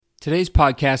Today's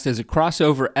podcast is a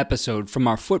crossover episode from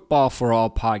our Football for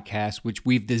All podcast, which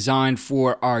we've designed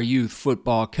for our youth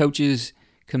football coaches,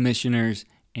 commissioners,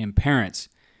 and parents.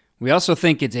 We also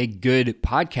think it's a good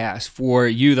podcast for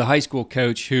you, the high school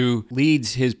coach who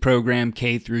leads his program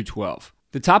K through 12.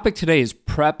 The topic today is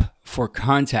prep for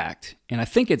contact, and I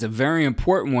think it's a very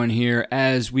important one here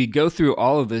as we go through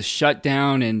all of this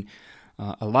shutdown, and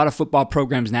a lot of football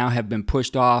programs now have been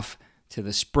pushed off to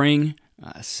the spring.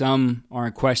 Some are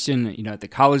in question, at the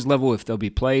college level if they'll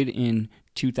be played in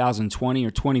 2020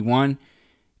 or 21.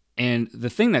 And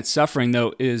the thing that's suffering,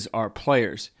 though, is our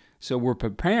players. So we're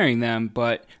preparing them,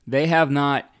 but they have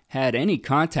not had any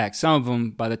contact, some of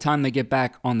them, by the time they get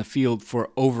back on the field for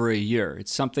over a year.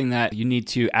 It's something that you need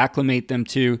to acclimate them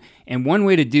to. And one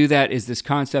way to do that is this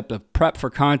concept of prep for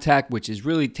contact, which is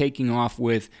really taking off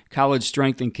with college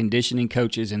strength and conditioning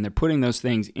coaches, and they're putting those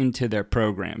things into their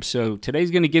program. So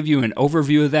today's going to give you an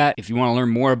overview of that. If you want to learn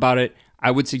more about it,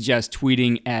 I would suggest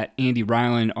tweeting at Andy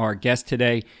Ryland, our guest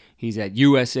today. He's at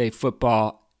USA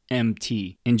Football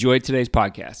MT. Enjoy today's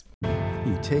podcast.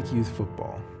 You take youth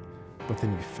football, but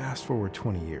then you fast forward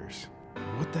 20 years.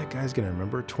 What that guy's going to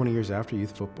remember 20 years after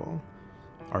youth football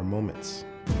are moments.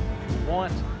 We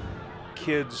want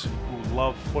kids who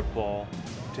love football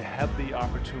to have the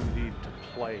opportunity to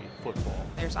play football.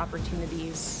 There's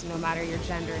opportunities no matter your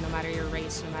gender, no matter your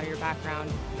race, no matter your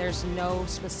background. There's no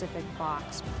specific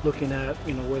box. Looking at,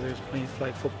 whether it's playing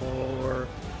flag football or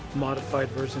modified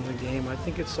versions of the game, I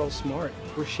think it's so smart.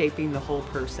 We're shaping the whole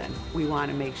person. We want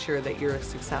to make sure that you're a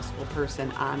successful person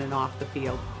on and off the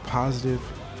field. Positive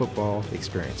football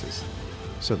experiences,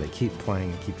 so they keep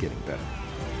playing and keep getting better.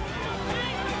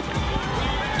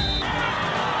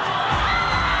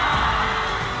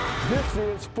 This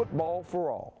is Football for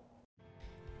All.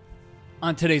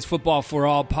 On today's Football for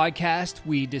All podcast,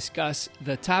 we discuss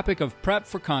the topic of prep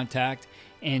for contact,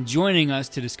 and joining us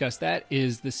to discuss that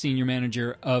is the Senior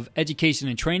Manager of Education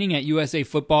and Training at USA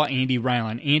Football, Andy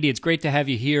Ryland. Andy, it's great to have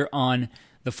you here on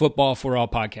the Football for All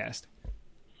podcast.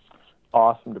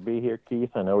 Awesome to be here,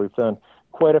 Keith. I know we've done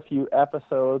quite a few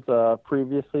episodes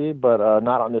previously, but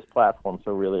not on this platform,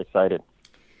 so really excited.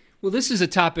 Well, this is a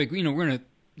topic, we're going to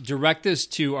direct this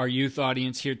to our youth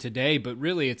audience here today, but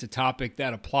really it's a topic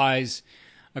that applies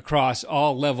across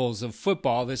all levels of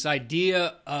football. This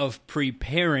idea of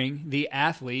preparing the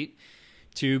athlete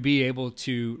to be able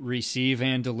to receive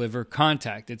and deliver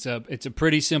contact. It's a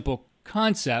pretty simple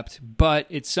concept, but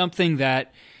it's something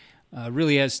that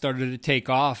really has started to take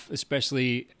off,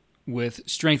 especially with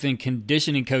strength and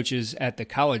conditioning coaches at the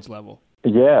college level.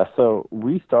 Yeah, so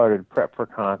we started Prep for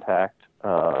Contact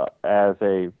as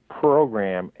a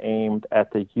program aimed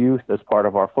at the youth as part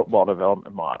of our football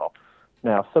development model.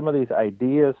 Now, some of these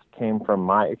ideas came from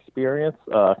my experience,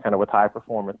 kind of with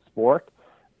high-performance sport,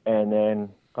 and then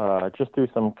just through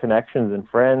some connections and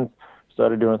friends,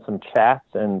 started doing some chats,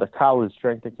 and the college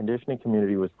strength and conditioning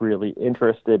community was really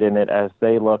interested in it as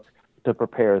they looked to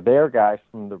prepare their guys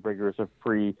from the rigors of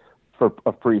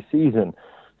preseason.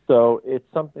 So it's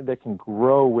something that can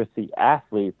grow with the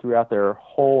athlete throughout their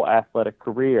whole athletic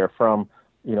career, from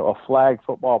a flag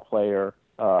football player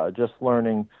just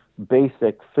learning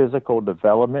basic physical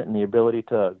development and the ability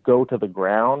to go to the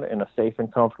ground in a safe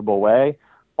and comfortable way,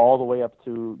 all the way up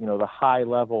to the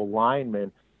high-level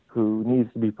lineman who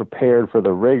needs to be prepared for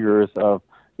the rigors of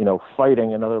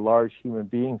fighting another large human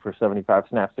being for 75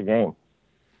 snaps a game.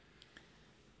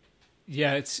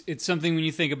 Yeah, it's something when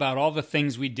you think about all the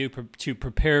things we do to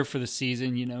prepare for the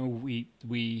season. We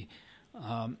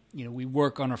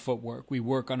work on our footwork, we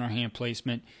work on our hand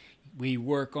placement, we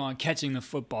work on catching the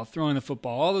football, throwing the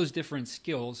football, all those different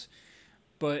skills.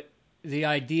 But the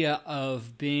idea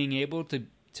of being able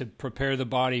to prepare the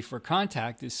body for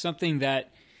contact is something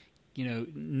that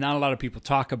not a lot of people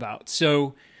talk about.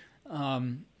 So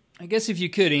I guess if you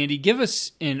could, Andy, give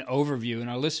us an overview, and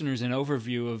our listeners an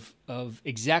overview of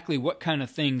exactly what kind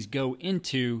of things go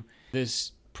into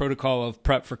this protocol of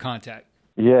prep for contact.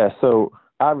 Yeah, so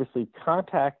obviously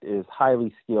contact is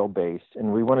highly skill-based,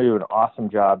 and we want to do an awesome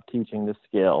job teaching the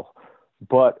skill.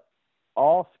 But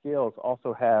all skills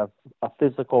also have a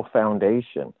physical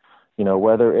foundation,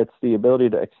 whether it's the ability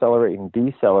to accelerate and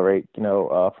decelerate,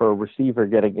 for a receiver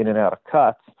getting in and out of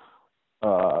cuts.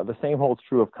 The same holds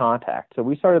true of contact. So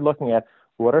we started looking at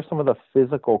what are some of the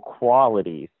physical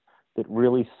qualities that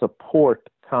really support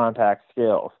contact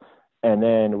skills. And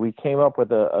then we came up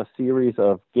with a series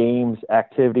of games,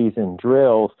 activities, and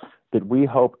drills that we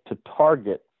hope to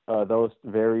target those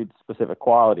very specific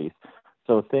qualities.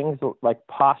 So things like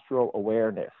postural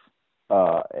awareness,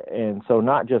 And so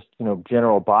not just,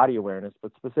 general body awareness,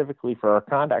 but specifically for our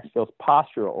contact skills,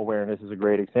 postural awareness is a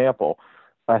great example.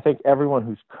 I think everyone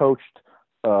who's coached,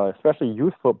 especially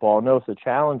youth football, knows the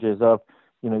challenges of,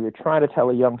 you're trying to tell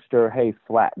a youngster, hey,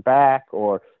 flat back,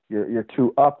 or you're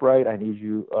too upright. I need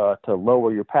you to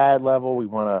lower your pad level. We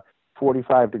want a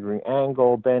 45-degree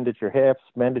angle, bend at your hips,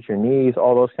 bend at your knees,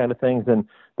 all those kind of things. And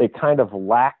they kind of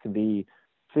lack the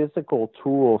physical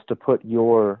tools to put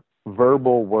your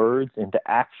verbal words into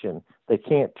action. They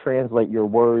can't translate your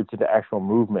words into actual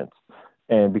movements.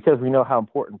 And because we know how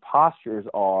important postures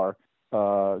are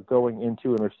going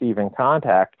into and receiving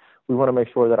contact, we want to make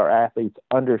sure that our athletes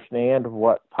understand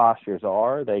what postures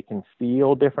are. They can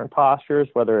feel different postures,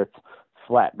 whether it's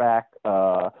flat back,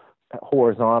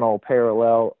 horizontal,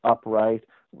 parallel, upright,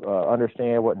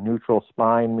 understand what neutral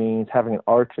spine means, having an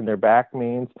arch in their back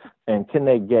means, and can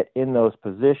they get in those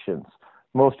positions.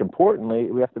 Most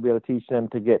importantly, we have to be able to teach them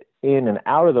to get in and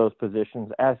out of those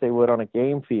positions as they would on a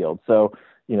game field. So,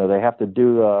 they have to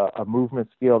do a movement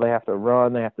skill, they have to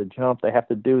run, they have to jump, they have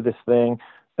to do this thing.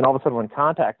 And all of a sudden when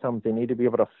contact comes, they need to be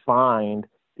able to find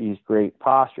these great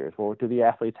postures. Well, do the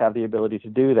athletes have the ability to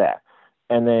do that?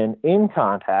 And then in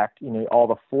contact, all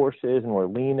the forces, and we're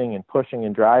leaning and pushing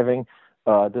and driving,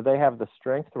 do they have the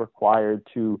strength required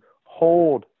to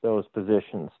hold those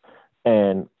positions?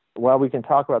 And while we can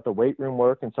talk about the weight room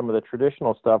work and some of the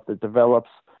traditional stuff that develops,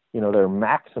 their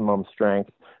maximum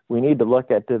strength, we need to look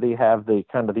at, do they have the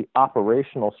kind of the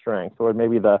operational strength, or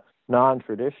maybe the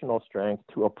non-traditional strength,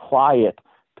 to apply it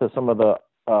to some of the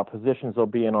positions they'll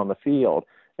be in on the field.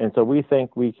 And so we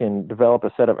think we can develop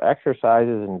a set of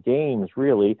exercises and games,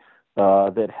 really,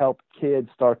 that help kids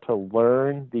start to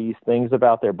learn these things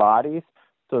about their bodies,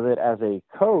 so that as a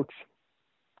coach,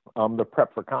 the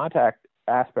prep for contact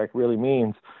aspect really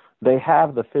means they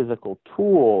have the physical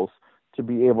tools to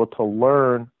be able to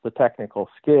learn the technical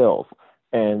skills.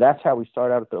 And that's how we start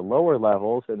out at the lower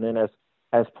levels. And then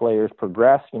as players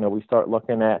progress, we start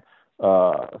looking at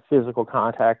physical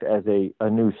contact as a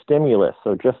new stimulus.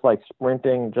 So just like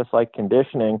sprinting, just like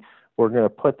conditioning, we're going to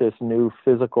put this new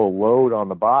physical load on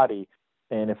the body.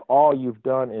 And if all you've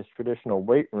done is traditional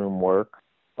weight room work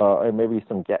and maybe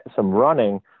some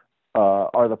running,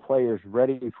 are the players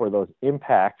ready for those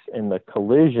impacts and the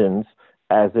collisions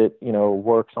as it,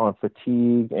 works on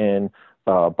fatigue and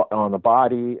on the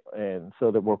body, and so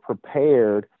that we're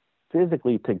prepared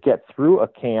physically to get through a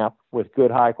camp with good,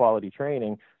 high-quality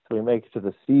training, so we make it to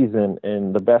the season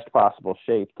in the best possible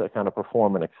shape to kind of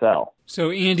perform and excel.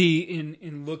 So, Andy,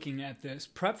 in looking at this,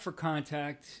 prep for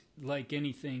contact, like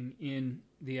anything in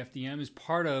the FDM, is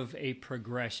part of a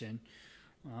progression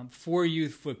for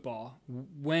youth football.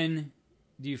 When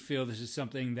do you feel this is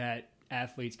something that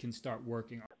athletes can start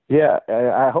working on? Yeah,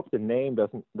 I hope the name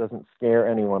doesn't scare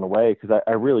anyone away, because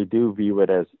I really do view it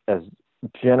as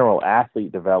general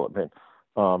athlete development.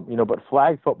 But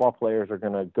flag football players are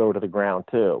going to go to the ground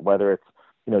too, whether it's,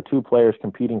 two players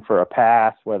competing for a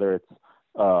pass, whether it's,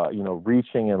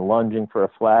 reaching and lunging for a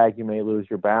flag, you may lose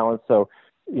your balance. So,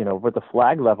 with the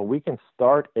flag level, we can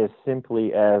start as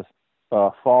simply as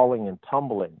falling and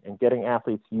tumbling and getting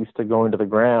athletes used to going to the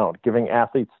ground, giving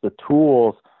athletes the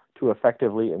tools to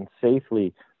effectively and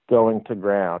safely going to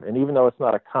ground. And even though it's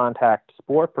not a contact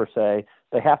sport per se,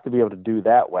 they have to be able to do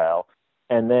that well.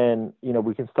 And then,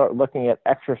 we can start looking at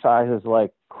exercises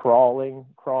like crawling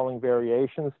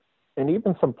variations, and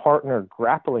even some partner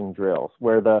grappling drills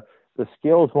where the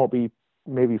skills won't be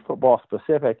maybe football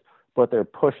specific, but they're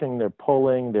pushing, they're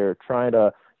pulling, they're trying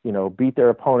to, beat their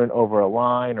opponent over a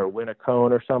line or win a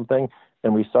cone or something.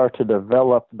 And we start to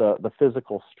develop the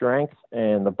physical strength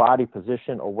and the body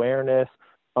position awareness,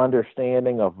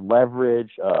 understanding of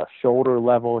leverage, shoulder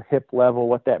level, hip level,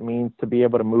 what that means to be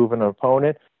able to move an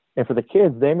opponent. And for the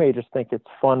kids, they may just think it's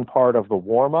fun part of the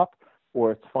warm-up,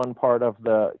 or it's fun part of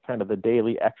the kind of the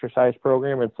daily exercise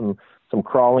program and some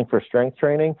crawling for strength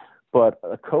training. But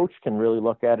a coach can really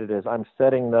look at it as, I'm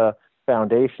setting the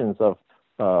foundations of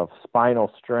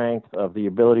spinal strength, of the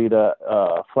ability to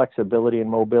flexibility and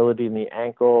mobility in the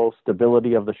ankles,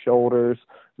 stability of the shoulders,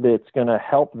 that's going to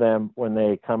help them when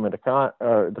they come into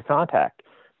the contact.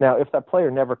 Now, if that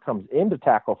player never comes into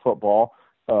tackle football,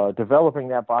 developing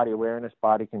that body awareness,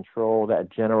 body control, that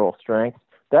general strength,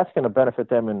 that's going to benefit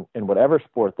them in whatever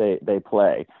sport they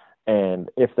play. And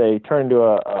if they turn into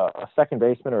a second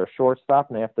baseman or a shortstop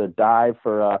and they have to dive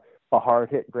for a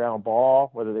hard-hit ground ball,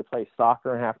 whether they play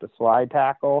soccer and have to slide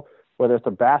tackle, whether it's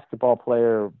a basketball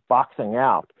player boxing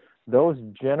out, those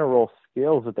general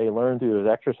skills that they learn through those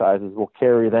exercises will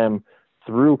carry them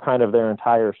through kind of their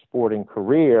entire sporting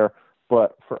career.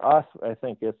 But for us, I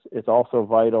think it's also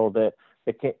vital that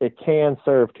it can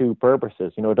serve two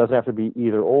purposes. It doesn't have to be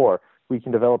either or. We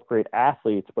can develop great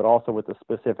athletes, but also with a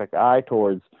specific eye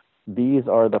towards these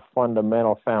are the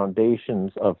fundamental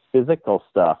foundations of physical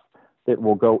stuff that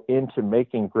will go into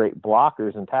making great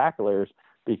blockers and tacklers,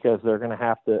 because they're going to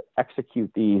have to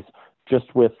execute these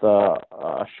just with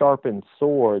a sharpened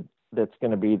sword that's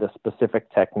going to be the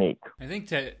specific technique. I think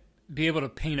to be able to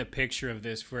paint a picture of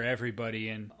this for everybody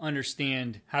and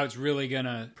understand how it's really going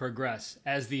to progress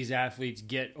as these athletes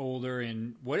get older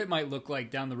and what it might look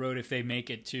like down the road if they make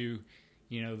it to,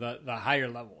 the higher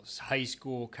levels, high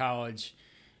school, college,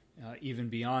 even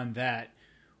beyond that.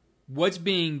 What's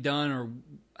being done, or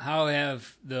how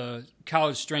have the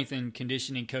college strength and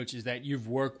conditioning coaches that you've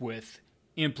worked with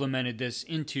implemented this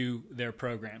into their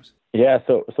programs? Yeah,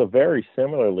 so very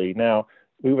similarly. Now,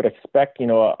 we would expect,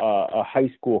 a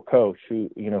high school coach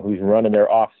who's running their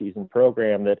off-season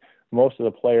program, that most of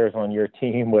the players on your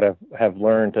team would have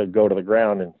learned to go to the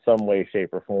ground in some way,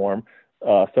 shape, or form.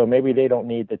 So maybe they don't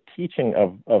need the teaching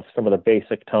of some of the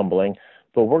basic tumbling,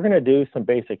 but we're going to do some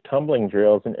basic tumbling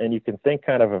drills, and you can think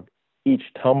kind of each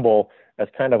tumble as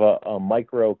kind of a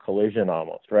micro collision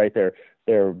almost, right?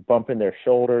 They're bumping their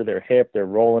shoulder, their hip, they're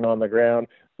rolling on the ground,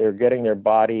 they're getting their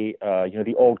body,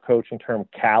 the old coaching term,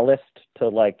 calloused to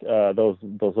those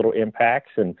little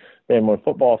impacts. And then when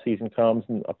football season comes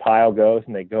and a pile goes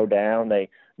and they go down, they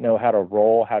know how to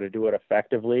roll, how to do it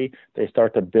effectively. They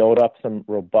start to build up some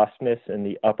robustness in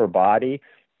the upper body.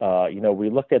 We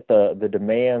look at the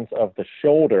demands of the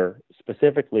shoulder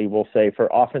specifically, we'll say, for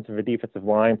offensive and defensive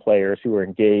line players who are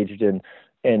engaged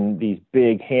in these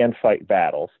big hand fight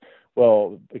battles.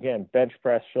 Well, again, bench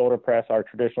press, shoulder press, our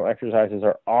traditional exercises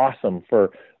are awesome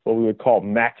for what we would call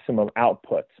maximum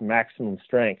outputs, maximum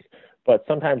strength. But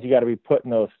sometimes you got to be put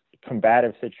in those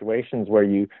combative situations where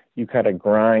you kind of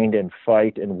grind and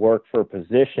fight and work for a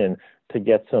position to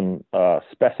get some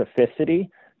specificity.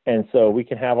 And so we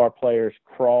can have our players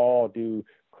do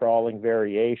crawling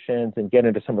variations and get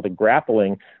into some of the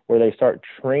grappling where they start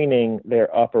training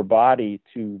their upper body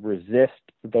to resist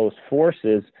those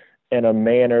forces in a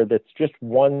manner that's just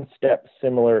one step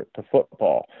similar to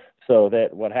football. So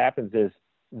that what happens is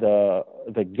the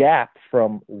gap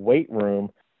from weight room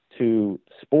to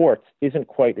sports isn't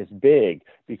quite as big,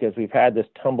 because we've had this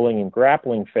tumbling and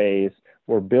grappling phase.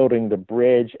 We're building the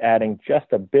bridge, adding just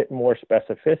a bit more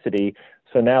specificity.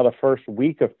 So now the first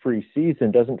week of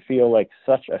preseason doesn't feel like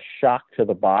such a shock to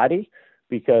the body,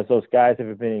 because those guys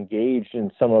have been engaged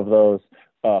in some of those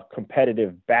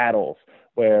competitive battles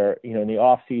where, in the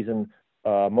off season,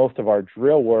 most of our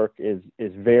drill work is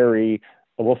very,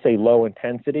 we'll say, low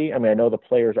intensity. I mean, I know the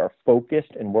players are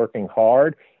focused and working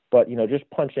hard, but, just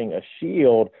punching a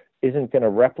shield isn't going to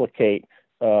replicate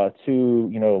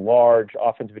large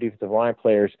offensive and defensive line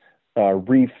players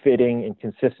refitting and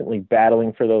consistently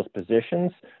battling for those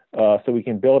positions. So we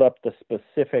can build up the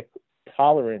specific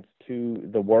tolerance to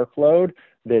the workload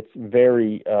that's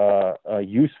very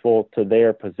useful to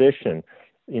their position.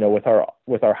 With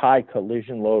our high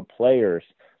collision load players,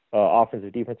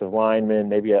 offensive, defensive linemen,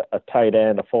 maybe a tight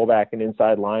end, a fullback, an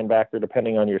inside linebacker,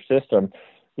 depending on your system.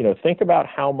 Think about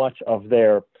how much of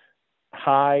their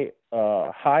high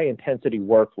intensity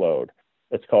workload,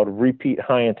 it's called repeat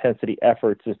high intensity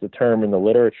efforts is the term in the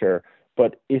literature,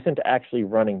 but isn't actually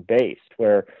running based,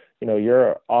 where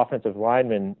your offensive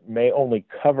lineman may only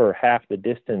cover half the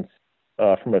distance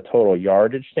from a total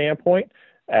yardage standpoint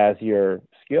as your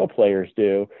skill players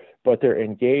do, but they're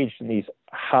engaged in these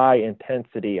high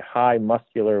intensity, high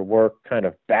muscular work kind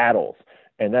of battles,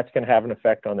 and that's going to have an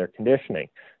effect on their conditioning.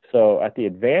 So at the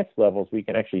advanced levels, we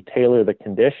can actually tailor the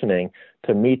conditioning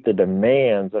to meet the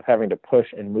demands of having to push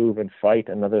and move and fight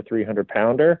another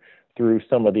 300-pounder through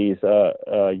some of these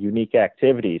unique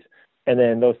activities. And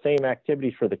then those same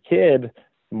activities for the kid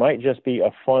might just be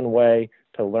a fun way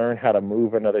to learn how to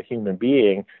move another human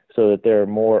being so that they're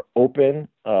more open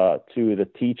to the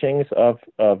teachings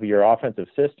of your offensive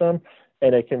system.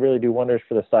 And it can really do wonders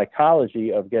for the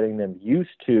psychology of getting them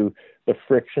used to the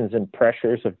frictions and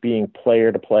pressures of being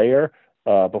player to player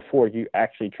before you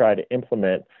actually try to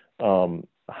implement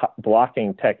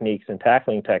blocking techniques and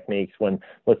tackling techniques when,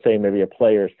 let's say, maybe a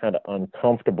player is kind of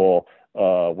uncomfortable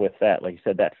with that, like you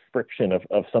said, that friction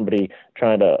of somebody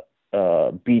trying to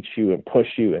beat you and push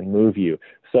you and move you.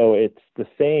 So it's the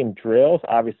same drills.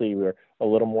 Obviously, we're a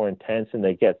little more intense and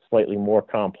they get slightly more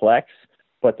complex,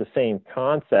 but the same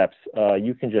concepts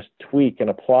you can just tweak and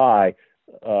apply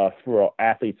through an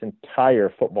athlete's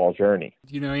entire football journey.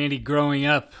 Andy, growing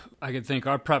up, I could think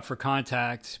our prep for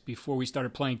contact before we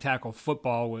started playing tackle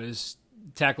football was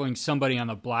tackling somebody on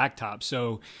the blacktop.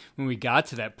 So when we got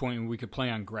to that point when we could play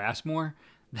on grass more,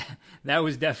 that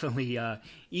was definitely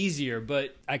easier,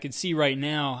 but I could see right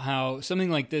now how something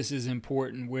like this is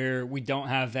important, where we don't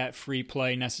have that free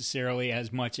play necessarily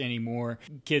as much anymore.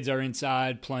 Kids are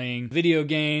inside playing video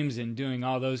games and doing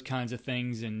all those kinds of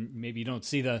things, and maybe you don't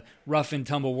see the rough and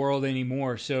tumble world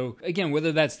anymore. So again,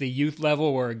 whether that's the youth level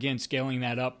or again scaling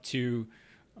that up to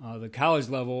the college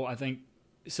level, I think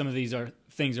some of these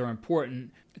things are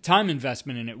important. Time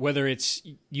investment in it, whether it's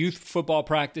youth football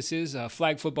practices,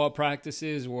 flag football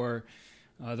practices, or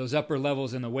those upper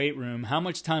levels in the weight room. How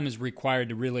much time is required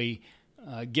to really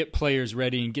get players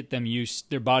ready and get them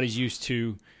their bodies used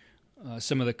to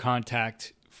some of the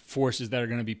contact forces that are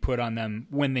going to be put on them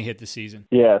when they hit the season?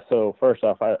 Yeah. So first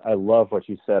off, I love what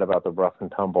you said about the rough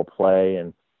and tumble play,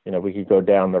 and we could go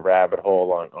down the rabbit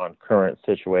hole on current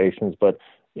situations, but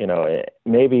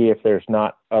maybe if there's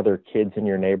not other kids in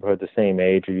your neighborhood the same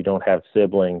age, or you don't have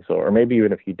siblings, or maybe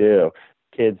even if you do,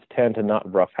 kids tend to not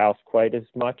roughhouse quite as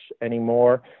much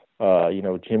anymore.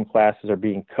 Gym classes are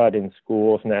being cut in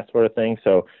schools and that sort of thing.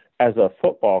 So as a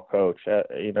football coach,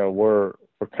 we're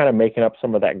kind of making up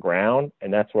some of that ground,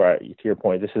 and that's where, to your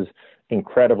point, this is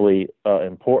incredibly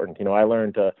important. I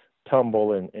learned to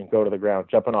tumble and go to the ground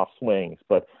jumping off swings,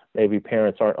 but maybe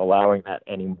parents aren't allowing that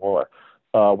anymore.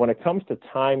 When it comes to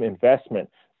time investment,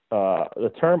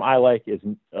 the term I like is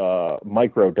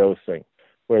microdosing,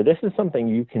 where this is something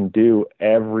you can do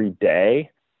every day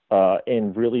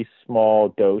in really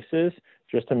small doses,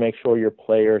 just to make sure your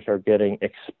players are getting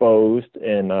exposed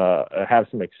and have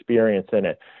some experience in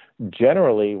it.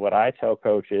 Generally, what I tell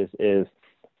coaches is,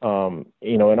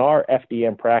 in our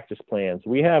FDM practice plans,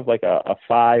 we have like a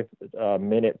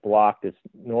 5-minute block that's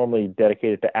normally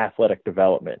dedicated to athletic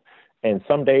development. And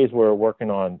some days we're working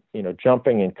on,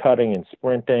 jumping and cutting and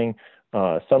sprinting.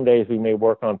 Some days we may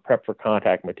work on prep for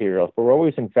contact materials, but we're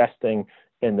always investing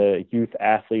in the youth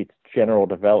athletes' general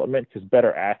development, because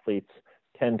better athletes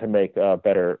tend to make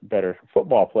better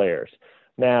football players.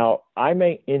 Now, I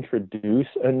may introduce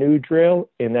a new drill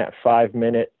in that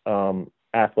 5-minute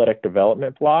athletic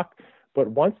development block, but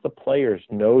once the players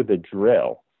know the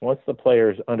drill, once the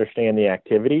players understand the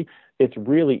activity, it's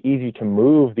really easy to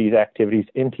move these activities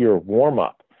into your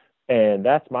warm-up. And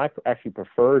that's my actually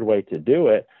preferred way to do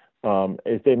it,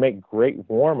 is they make great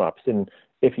warm-ups. And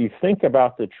if you think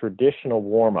about the traditional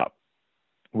warm-up,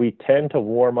 we tend to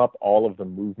warm up all of the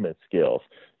movement skills.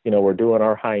 We're doing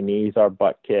our high knees, our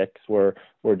butt kicks, we're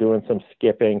doing some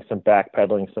skipping, some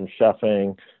backpedaling, some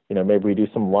shuffling, maybe we do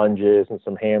some lunges and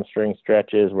some hamstring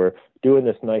stretches. We're doing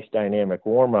this nice dynamic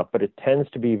warm-up, but it tends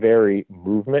to be very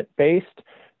movement-based.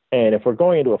 And if we're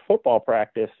going into a football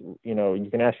practice, you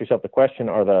can ask yourself the question,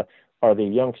 are the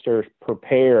youngsters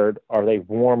prepared? Are they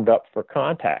warmed up for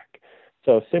contact?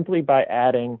 So simply by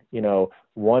adding,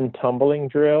 one tumbling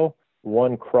drill,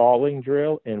 one crawling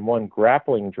drill, and one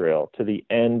grappling drill to the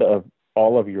end of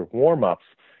all of your warm-ups,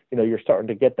 you're starting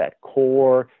to get that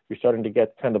core, you're starting to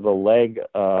get kind of the leg,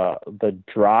 the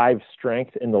drive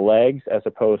strength in the legs, as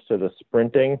opposed to the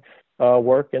sprinting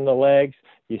work in the legs.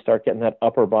 You start getting that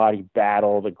upper body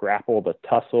battle, the grapple, the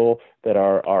tussle that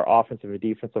our offensive and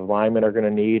defensive linemen are going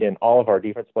to need, and all of our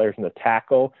defense players in the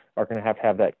tackle are going to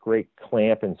have that great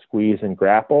clamp and squeeze and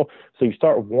grapple. So you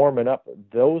start warming up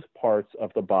those parts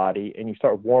of the body, and you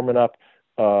start warming up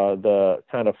the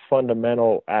kind of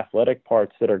fundamental athletic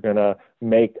parts that are going to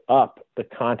make up the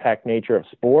contact nature of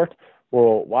sport.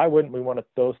 Well, why wouldn't we want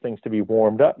those things to be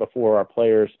warmed up before our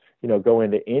players, go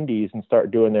into indies and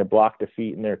start doing their block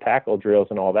defeat and their tackle drills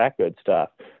and all that good stuff?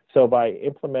 So by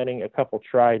implementing a couple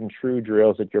tried and true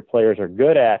drills that your players are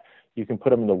good at, you can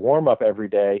put them in the warm-up every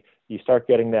day. You start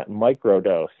getting that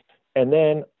microdose. And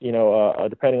then,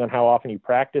 depending on how often you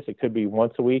practice, it could be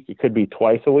once a week, it could be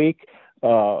twice a week.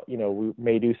 We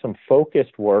may do some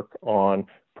focused work on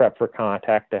prep for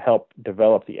contact to help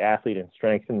develop the athlete and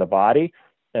strengthen the body.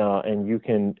 And you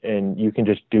can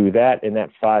just do that in that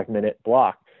 5-minute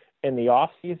block. In the off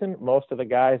season, most of the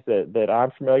guys that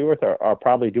I'm familiar with are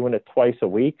probably doing it twice a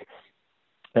week,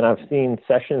 and I've seen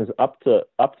sessions up to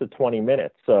 20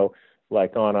 minutes. So,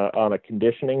 like on a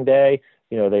conditioning day,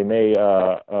 they may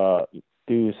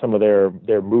do some of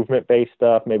their movement based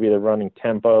stuff. Maybe they're running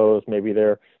tempos. Maybe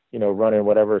they're running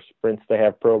whatever sprints they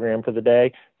have programmed for the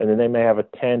day. And then they may have a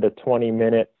 10 to 20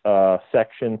 minute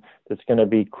section that's going to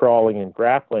be crawling and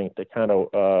grappling to kind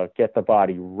of get the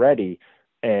body ready.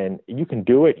 And you can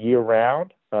do it year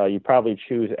round. You probably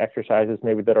choose exercises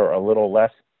maybe that are a little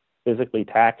less physically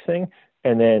taxing.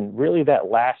 And then really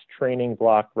that last training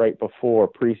block right before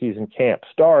preseason camp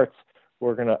starts,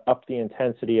 we're going to up the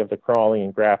intensity of the crawling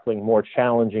and grappling, more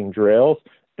challenging drills,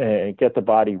 and get the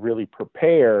body really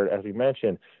prepared, as we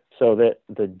mentioned, so that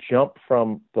the jump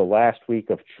from the last week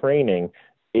of training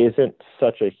isn't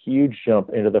such a huge jump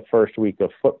into the first week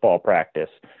of football practice.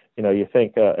 You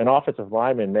think an offensive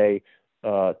lineman may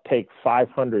take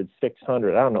 500,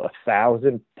 600,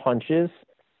 1,000 punches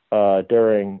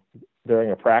during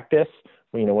a practice,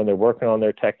 when they're working on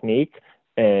their technique.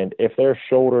 And if their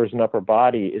shoulders and upper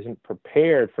body isn't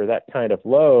prepared for that kind of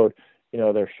load,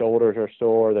 their shoulders are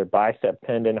sore, their bicep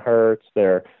tendon hurts,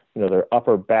 their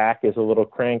upper back is a little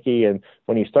cranky. And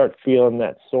when you start feeling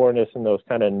that soreness and those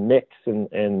kind of nicks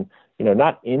and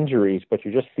not injuries, but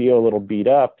you just feel a little beat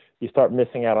up, you start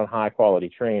missing out on high quality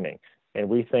training. And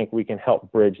we think we can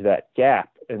help bridge that gap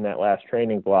in that last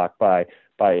training block by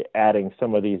adding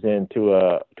some of these into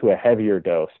a heavier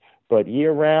dose. But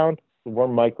year round, we're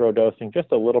microdosing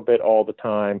just a little bit all the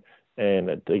time. And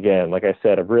again, like I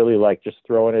said, I really like just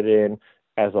throwing it in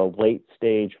as a late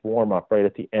stage warm up right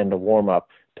at the end of warm up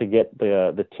to get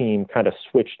the team kind of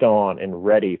switched on and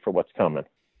ready for what's coming.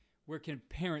 Where can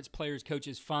parents, players,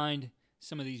 coaches find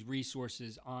some of these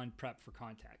resources on Prep for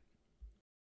Contact?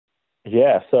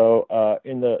 Yeah, so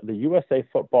in the USA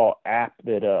Football app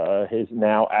that is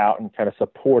now out and kind of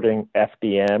supporting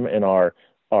FDM and our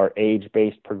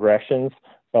age-based progressions,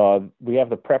 we have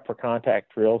the Prep for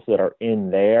Contact drills that are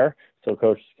in there, so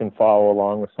coaches can follow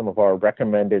along with some of our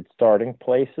recommended starting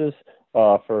places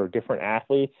for different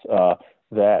athletes.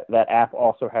 That app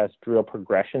also has drill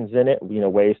progressions in it,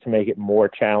 ways to make it more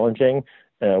challenging,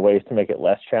 ways to make it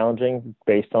less challenging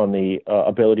based on the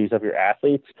abilities of your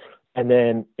athletes. And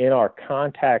then in our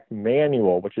contact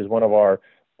manual, which is one of our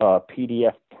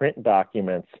PDF print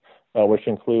documents, which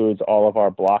includes all of our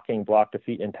blocking, block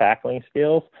defeat, and tackling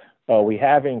skills, we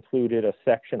have included a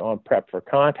section on Prep for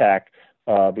Contact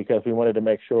because we wanted to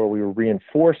make sure we were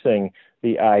reinforcing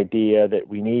the idea that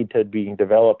we need to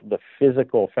develop the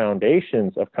physical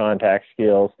foundations of contact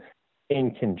skills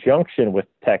in conjunction with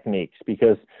techniques.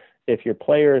 Because if your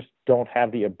players don't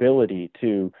have the ability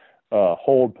to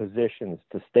hold positions,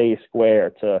 to stay square,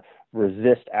 to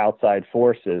resist outside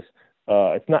forces,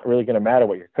 it's not really going to matter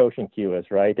what your coaching cue is,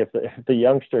 right? If the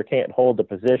youngster can't hold the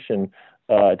position,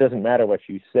 it doesn't matter what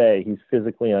you say. He's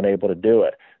physically unable to do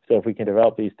it. So if we can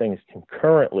develop these things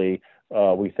concurrently,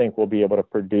 we think we'll be able to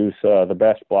produce the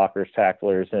best blockers,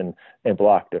 tacklers, and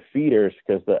block defeaters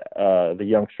because the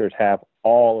youngsters have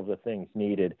all of the things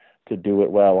needed to do it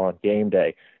well on game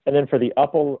day. And then for the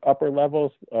upper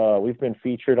levels, we've been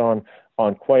featured on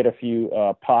quite a few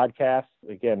podcasts,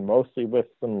 again, mostly with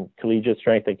some collegiate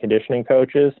strength and conditioning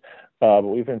coaches. But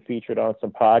we've been featured on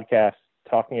some podcasts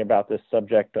talking about this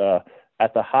subject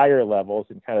at the higher levels,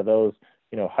 and kind of those,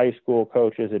 high school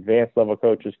coaches, advanced level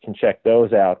coaches can check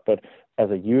those out. But as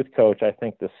a youth coach, I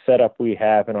think the setup we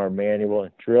have in our manual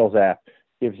and drills app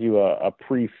gives you a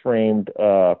pre-framed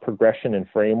progression and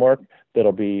framework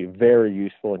that'll be very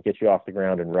useful and get you off the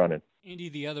ground and running. Andy,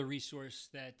 the other resource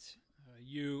that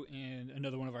you and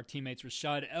another one of our teammates,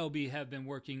 Rashad Elby, have been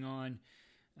working on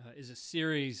is a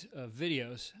series of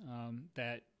videos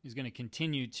that is going to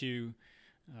continue to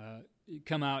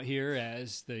come out here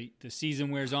as the season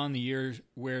wears on, the year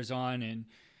wears on, and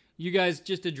you guys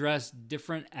just address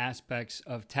different aspects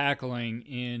of tackling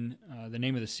in the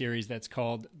name of the series that's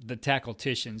called The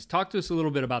Tackleticians. Talk to us a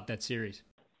little bit about that series.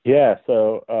 Yeah,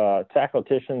 so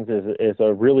Tackleticians is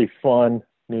a really fun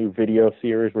new video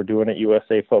series we're doing at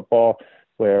USA Football,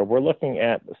 where we're looking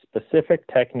at specific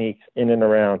techniques in and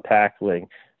around tackling,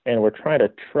 and we're trying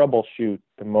to troubleshoot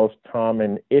the most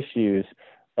common issues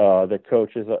that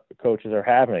coaches are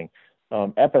having.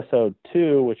 Episode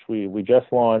 2, which we just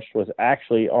launched, was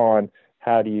actually on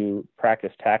how do you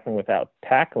practice tackling without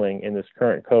tackling in this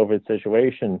current COVID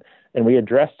situation. And we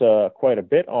addressed quite a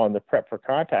bit on the Prep for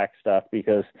Contact stuff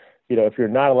because, if you're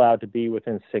not allowed to be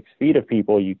within 6 feet of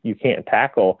people, you can't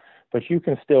tackle, but you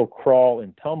can still crawl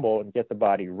and tumble and get the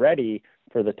body ready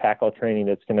for the tackle training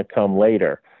that's going to come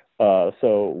later.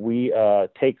 So we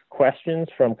take questions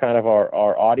from kind of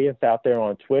our audience out there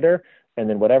on Twitter, and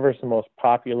then whatever's the most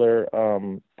popular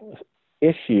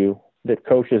issue that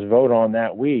coaches vote on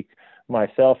that week,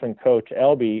 myself and Coach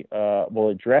Elby will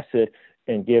address it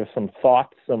and give some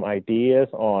thoughts, some ideas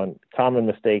on common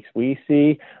mistakes we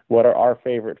see, what are our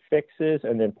favorite fixes,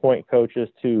 and then point coaches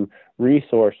to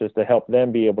resources to help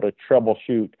them be able to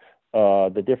troubleshoot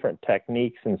the different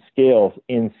techniques and skills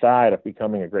inside of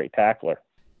becoming a great tackler.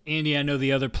 Andy, I know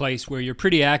the other place where you're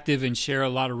pretty active and share a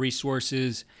lot of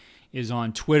resources is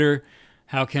on Twitter.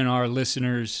 How can our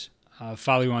listeners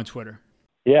follow you on Twitter?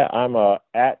 Yeah, I'm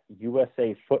at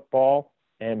USA Football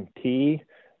MT.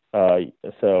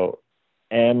 So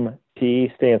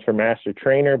MT stands for Master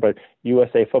Trainer, but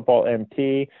USA Football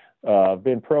MT.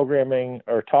 Been programming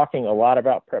or talking a lot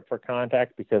about Prep for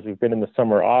Contact because we've been in the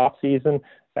summer off season.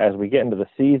 As we get into the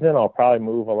season, I'll probably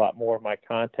move a lot more of my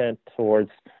content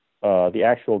towards the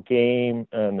actual game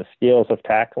and the skills of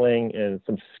tackling and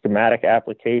some schematic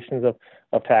applications of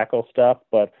tackle stuff.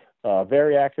 But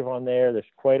very active on there. There's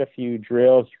quite a few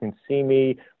drills. You can see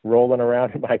me rolling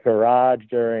around in my garage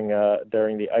during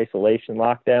the isolation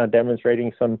lockdown,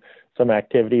 demonstrating some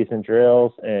activities and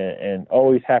drills, and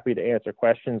always happy to answer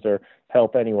questions or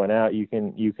help anyone out. You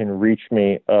can reach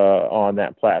me on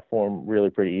that platform really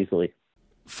pretty easily.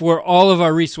 For all of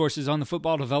our resources on the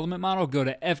football development model, go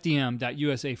to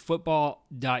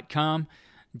fdm.usafootball.com.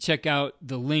 Check out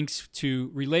the links to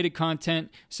related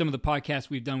content, some of the podcasts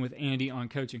we've done with Andy on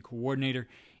Coach and Coordinator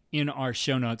in our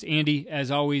show notes. Andy, as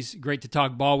always, great to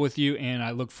talk ball with you, and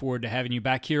I look forward to having you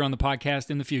back here on the podcast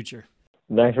in the future.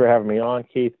 Thanks for having me on,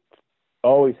 Keith.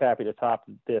 Always happy to talk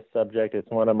this subject. It's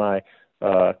one of my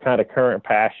kind of current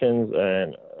passions,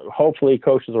 and hopefully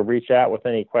coaches will reach out with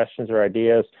any questions or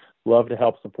ideas. Love to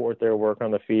help support their work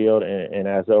on the field, and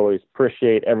as always,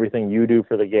 appreciate everything you do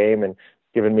for the game and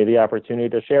giving me the opportunity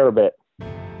to share a bit.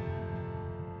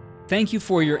 Thank you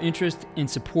for your interest and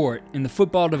support in the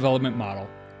football development model.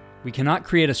 We cannot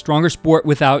create a stronger sport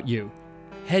without you.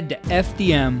 Head to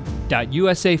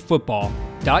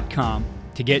fdm.usafootball.com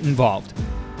to get involved.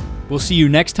 We'll see you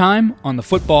next time on the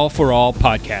Football for All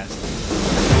podcast.